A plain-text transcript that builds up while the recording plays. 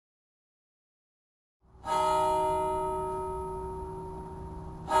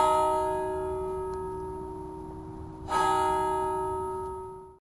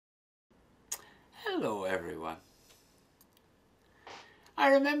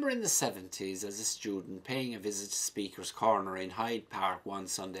remember in the 70s as a student paying a visit to Speaker's Corner in Hyde Park one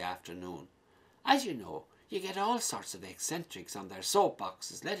Sunday afternoon. As you know, you get all sorts of eccentrics on their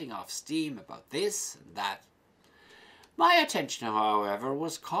soapboxes letting off steam about this and that. My attention, however,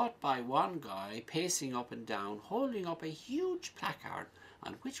 was caught by one guy pacing up and down, holding up a huge placard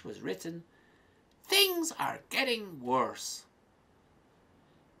on which was written, "Things are getting worse."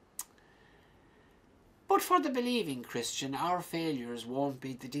 But for the believing Christian, our failures won't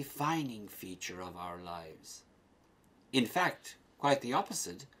be the defining feature of our lives. In fact, quite the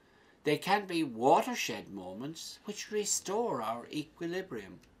opposite. They can be watershed moments which restore our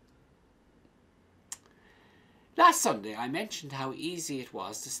equilibrium. Last Sunday I mentioned how easy it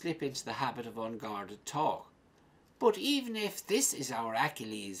was to slip into the habit of unguarded talk. But even if this is our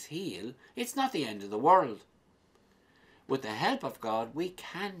Achilles heel, it's not the end of the world. With the help of God, we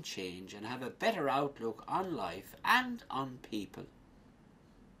can change and have a better outlook on life and on people.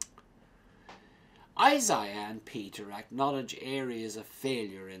 Isaiah and Peter acknowledge areas of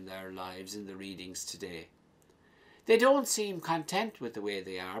failure in their lives in the readings today. They don't seem content with the way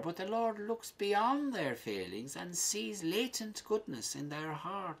they are, but the Lord looks beyond their failings and sees latent goodness in their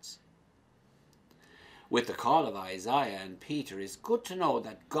hearts. With the call of Isaiah and Peter, it's good to know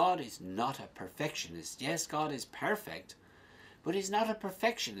that God is not a perfectionist. Yes, God is perfect, but he's not a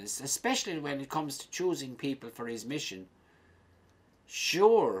perfectionist, especially when it comes to choosing people for his mission.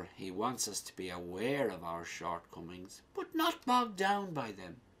 Sure, he wants us to be aware of our shortcomings, but not bogged down by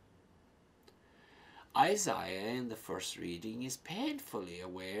them. Isaiah in the first reading is painfully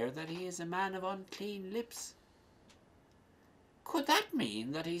aware that he is a man of unclean lips. Could that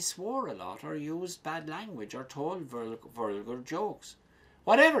mean that he swore a lot or used bad language or told vulgar jokes?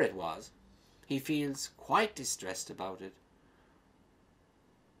 Whatever it was, he feels quite distressed about it.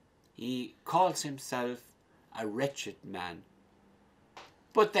 He calls himself a wretched man.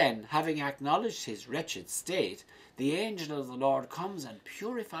 But then, having acknowledged his wretched state, the angel of the Lord comes and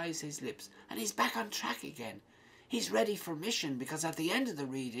purifies his lips, and he's back on track again. He's ready for mission, because at the end of the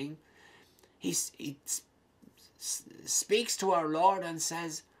reading, he speaks to our Lord and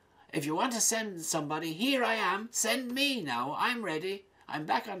says, "If you want to send somebody, here I am. Send me now. I'm ready. I'm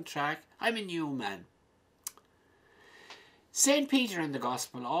back on track. I'm a new man." St. Peter in the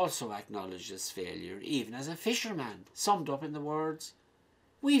Gospel also acknowledges failure, even as a fisherman, summed up in the words,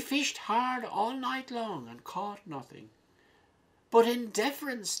 "We fished hard all night long and caught nothing." But in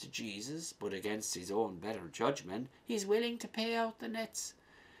deference to Jesus, but against his own better judgment, he's willing to pay out the nets.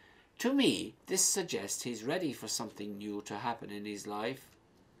 To me, this suggests he's ready for something new to happen in his life.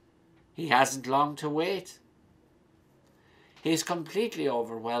 He hasn't long to wait. He's completely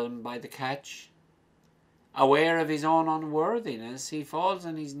overwhelmed by the catch. Aware of his own unworthiness, he falls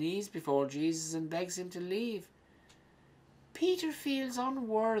on his knees before Jesus and begs him to leave. Peter feels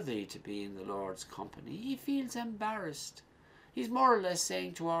unworthy to be in the Lord's company. He feels embarrassed. He's more or less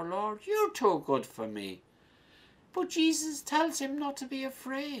saying to our Lord, "You're too good for me." But Jesus tells him not to be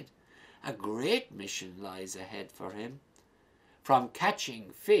afraid. A great mission lies ahead for him. From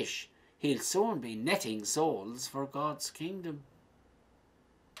catching fish, he'll soon be netting souls for God's kingdom.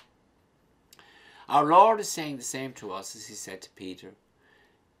 Our Lord is saying the same to us as he said to Peter.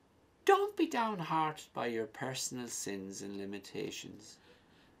 Don't be downhearted by your personal sins and limitations.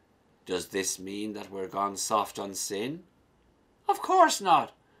 Does this mean that we're gone soft on sin? Of course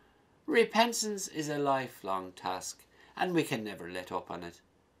not. Repentance is a lifelong task, and we can never let up on it.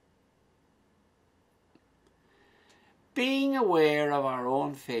 Being aware of our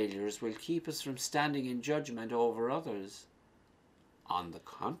own failures will keep us from standing in judgment over others. On the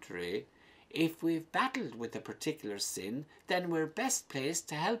contrary, if we've battled with a particular sin, then we're best placed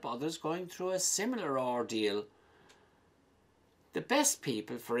to help others going through a similar ordeal. The best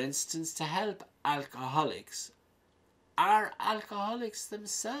people, for instance, to help alcoholics are alcoholics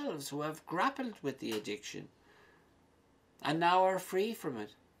themselves who have grappled with the addiction and now are free from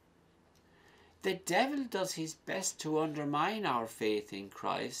it. The devil does his best to undermine our faith in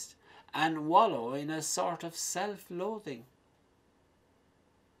Christ and wallow in a sort of self-loathing.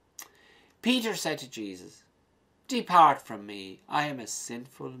 Peter said to Jesus, "Depart from me, I am a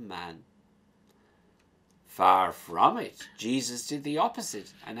sinful man." Far from it. Jesus did the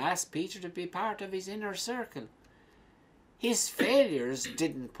opposite and asked Peter to be part of his inner circle. His failures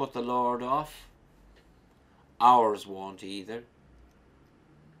didn't put the Lord off. Ours won't either.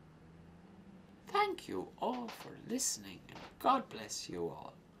 Thank you all for listening, and God bless you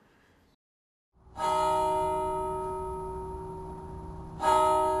all.